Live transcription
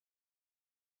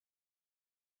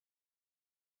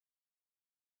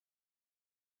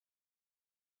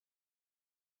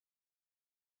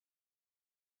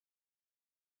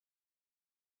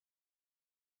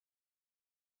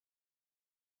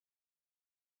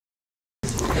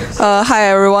Hi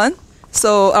everyone.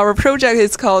 So our project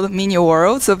is called Mini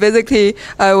World. So basically,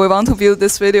 we want to build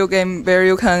this video game where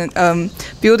you can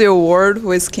build your world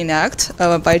with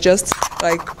Kinect by just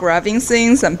like grabbing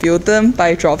things and build them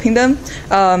by dropping them.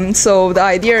 So the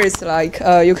idea is like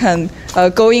you can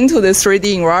go into this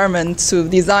 3D environment to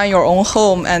design your own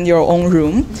home and your own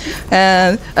room.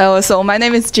 And so my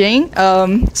name is Jane.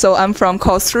 So I'm from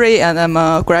course 3 and I'm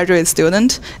a graduate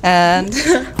student. And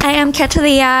I am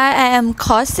Catalia. I am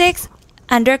course 6.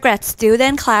 Undergrad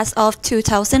student class of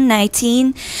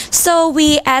 2019. So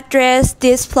we address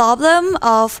this problem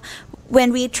of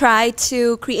when we try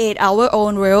to create our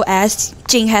own world, as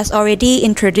Jing has already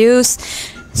introduced.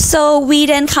 So we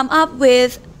then come up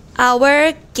with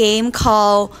our game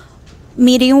called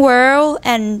Meeting World,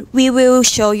 and we will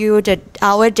show you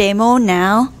our demo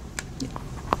now.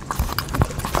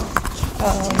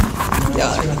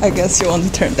 Yeah, I guess you want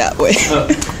to turn that way.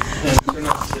 Turn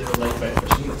off to the light by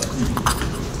pushing the button.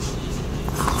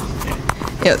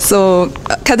 Yeah, so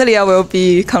Catalia will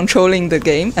be controlling the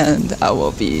game and I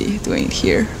will be doing it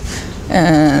here.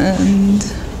 And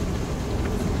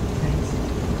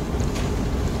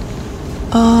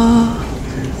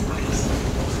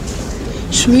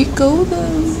should we go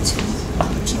then?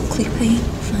 Click play,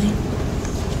 fine.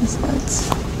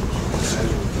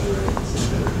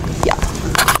 Yeah.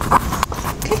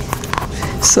 Okay.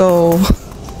 So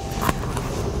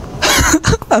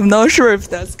I'm not sure if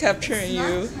that's capturing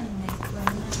you.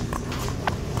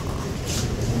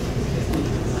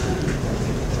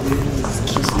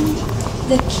 Excuse me,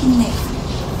 the Kinect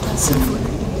doesn't work.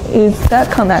 Is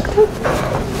that connected?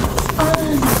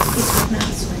 It's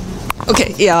not.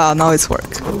 Okay, yeah, now it's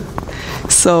work.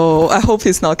 So I hope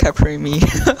it's not capturing me.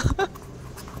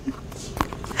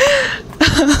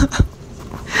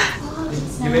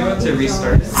 You may want to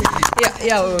restart it.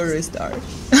 Yeah, we will restart.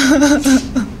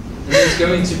 There's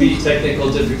going to be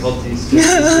technical difficulties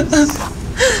just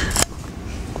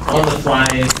on the fly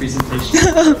presentation.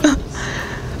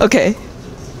 Okay.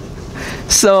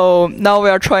 So now we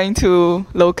are trying to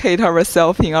locate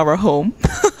ourselves in our home.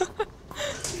 Move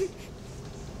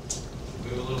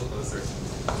a little closer.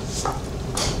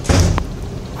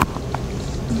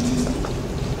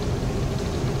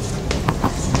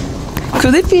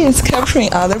 Could it be it's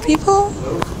capturing other people?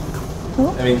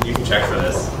 I mean, you can check for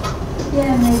this.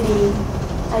 Yeah, maybe.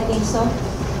 I think so.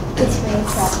 It's very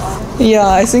track. Yeah,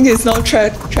 I think it's not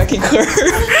tracking her.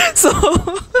 So.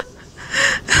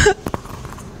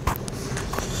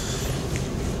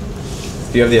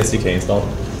 Do you have the SDK installed?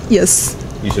 Yes.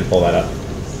 You should pull that up.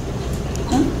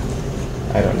 Huh?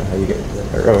 I don't know how you get it.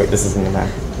 Oh wait, this is in the Mac.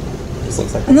 This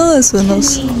looks like No, this one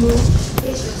knows. Can we move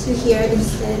it to here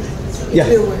instead? So Yeah.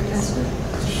 it will work as well.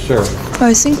 Sure.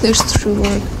 I think this should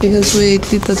work because we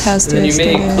did the test And then you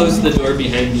may yesterday. close the door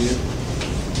behind you.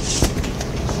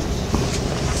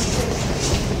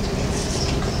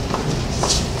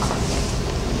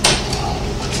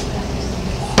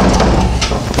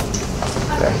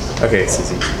 There. Okay, it's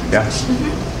easy. Yeah.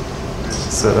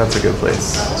 So that's a good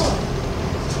place.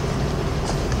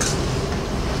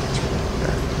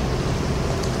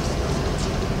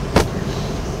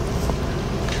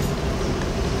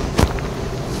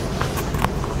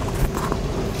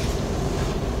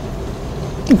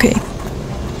 Okay.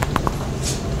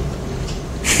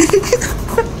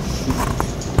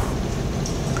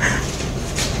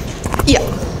 Yeah.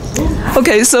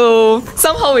 Okay, so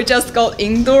somehow we just got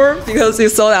indoor because we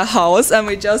saw that house and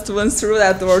we just went through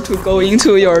that door to go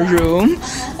into your room,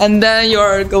 and then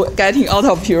you're getting out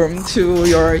of your room to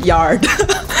your yard.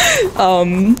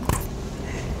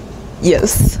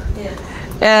 Yes. Yeah.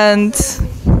 And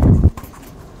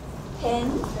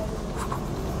 10.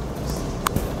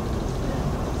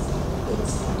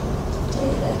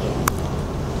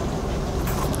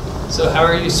 So how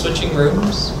are you switching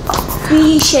rooms?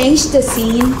 We changed the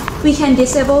scene. We can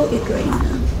disable it right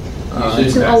now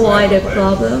Usually to backside avoid the player.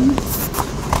 problem.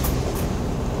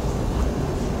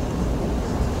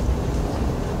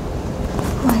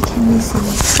 Why can we see?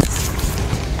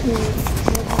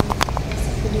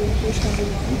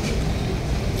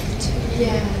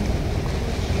 Yeah.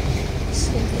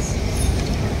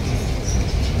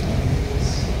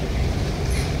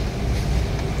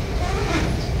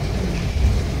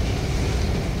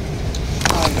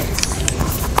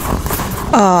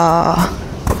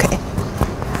 Okay.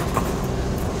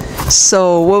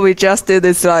 So what we just did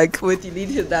is like we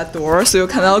deleted that door, so you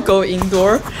cannot go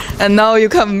indoor, and now you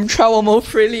can travel more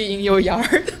freely in your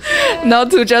yard,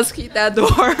 not to just hit that door.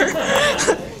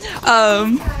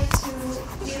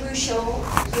 We will show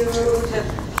you the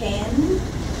pen,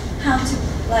 how to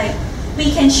like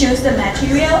we can choose the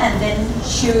material and then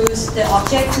choose the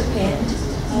object to paint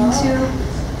into.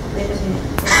 Wait a minute.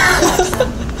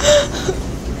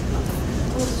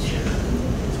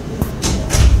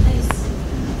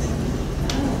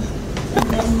 And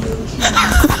then you can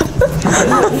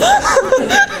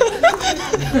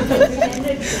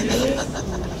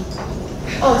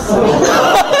oh, sorry.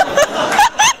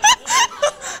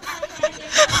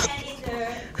 And in the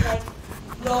like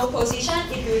low position,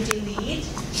 it will delete.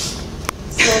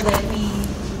 So let me.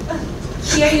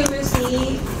 Here you will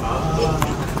see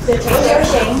the texture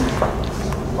change.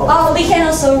 Oh, we can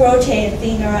also rotate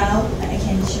thing around. I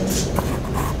can show you.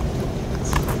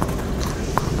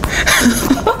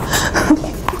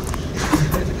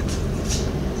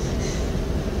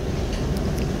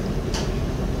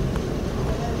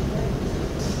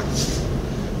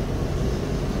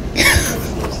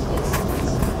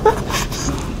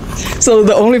 So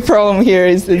the only problem here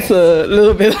is it's a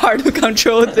little bit hard to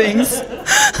control things.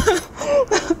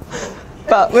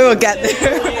 But we will get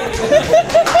there.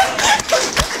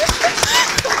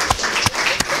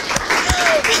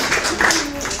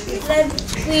 Let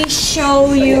me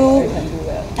show you.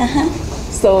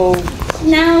 So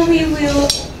Now we will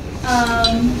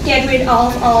get rid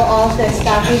of all of the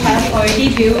stuff we have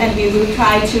already built, and we will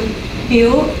try to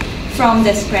build from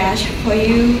the scratch for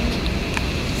you.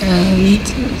 and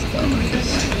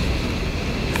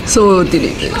so we'll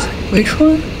delete this. Which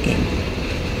one?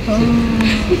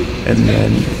 And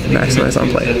then maximize on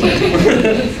play.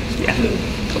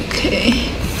 Okay.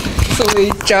 So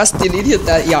we just deleted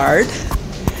that yard,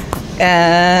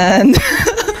 and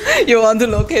you want to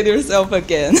locate yourself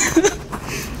again.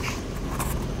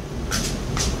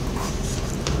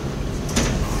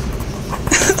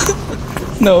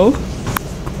 No.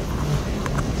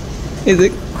 Is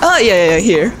it? Oh yeah,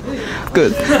 here.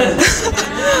 Good.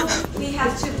 We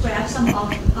have to grab some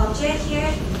object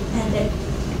here, and then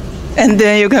And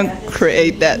then you can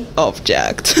create that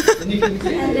object.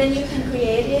 and then you can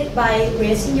create it by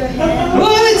raising your hand. You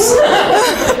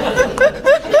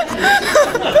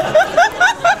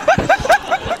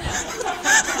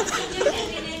can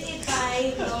create it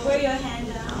by lower your hand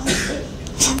down.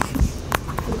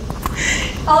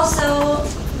 Also,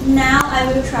 now I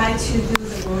will try to do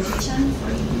the rotation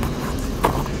for you.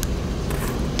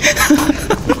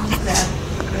 Grab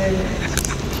the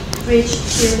bridge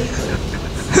really good.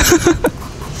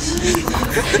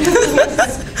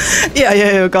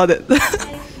 Yeah, got it.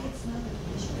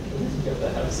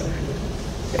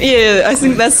 Yeah, I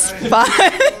think that's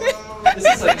fine. This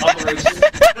is like operation.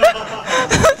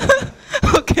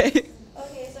 Okay.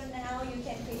 Okay, so now you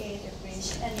can create a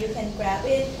bridge and you can grab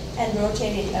it and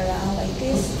rotate it around like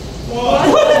this.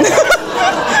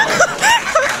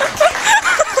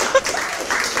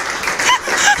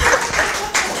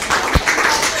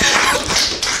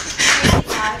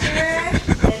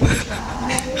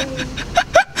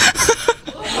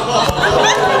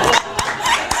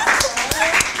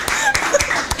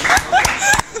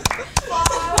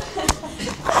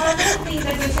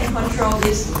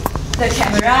 The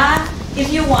camera.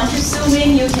 If you want to zoom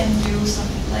in, you can do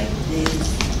something like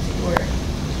this, or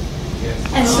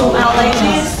and zoom out like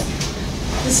this.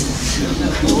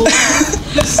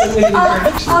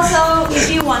 Also,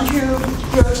 if you want to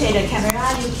rotate the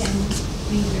camera, you can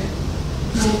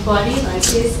move body like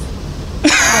this.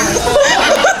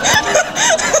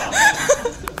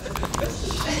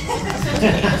 Yeah,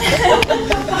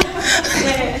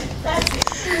 that's it.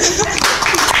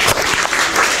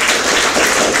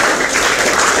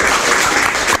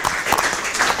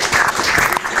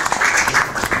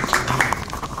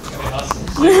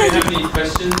 Do you have any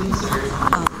questions? Or?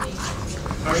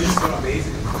 How are you so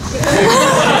amazing?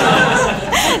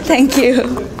 Thank you.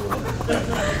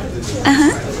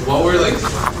 What were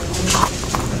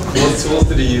what tools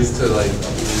did you use to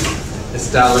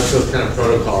establish those kind of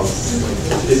protocols?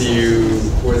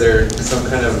 Were there some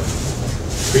kind of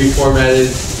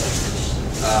pre-formatted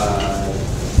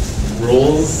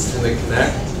rules in the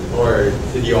Kinect, or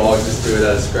did you all just do it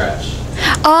out of scratch?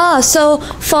 Oh, so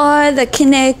for the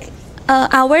Kinect,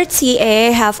 our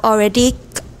TA have already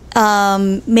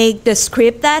make the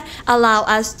script that allow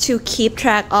us to keep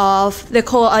track of the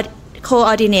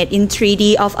coordinate in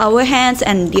 3D of our hands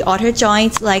and the other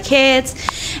joints like heads.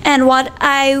 And what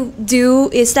I do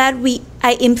is that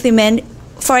I implement,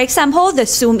 for example, the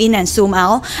zoom in and zoom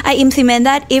out. I implement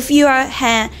that if your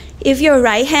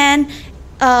right hand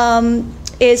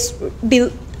is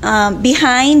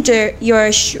behind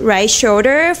your right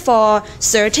shoulder for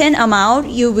certain amount,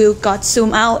 you will got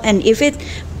zoom out. And if it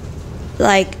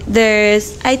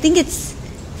there's, I think it's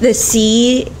the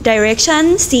C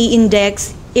direction, C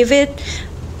index, if it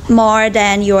more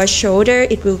than your shoulder,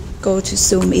 it will go to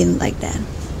zoom in like that.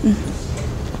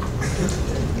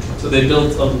 So they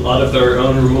built a lot of their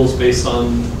own rules based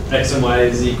on X and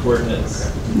Y, Z coordinates.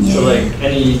 Yeah. So like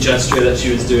any gesture that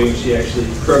she was doing, she actually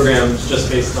programmed just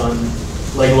based on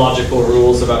like logical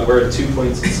rules about where 2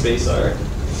 points in space are.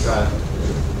 Got it.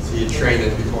 So you trained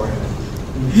it beforehand.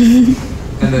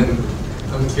 And then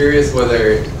I'm curious whether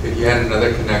if you had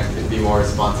another Kinect, it'd be more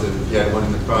responsive if you had one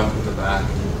in the front and the back.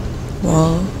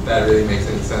 Wow. If that really makes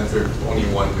any sense, or if only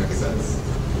one makes sense.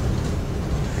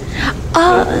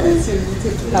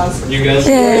 You guys?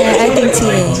 Yeah, I think so.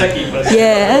 Techie question.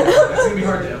 Yeah. That's gonna be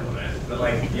hard to implement, but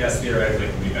like, yes, theoretically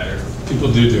it can be better.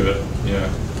 People do it, yeah.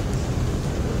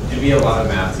 It'd be a lot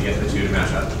of math to get the two to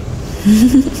match up.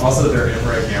 Also, their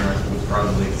infrared cameras would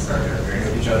probably start interfering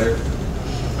with each other.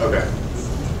 Okay.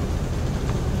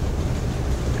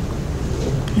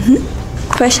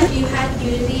 Question? Have you had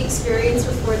Unity experience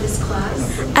before this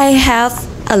class? I have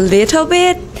a little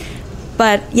bit,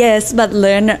 but yes, but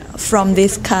learn from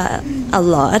this class a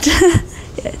lot.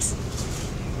 Yes.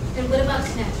 And what about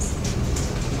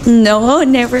Kinect? No,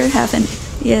 never happened.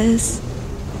 Yes.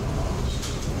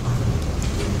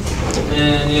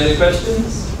 Any other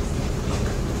questions?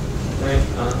 All right,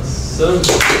 awesome.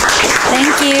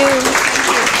 Thank you.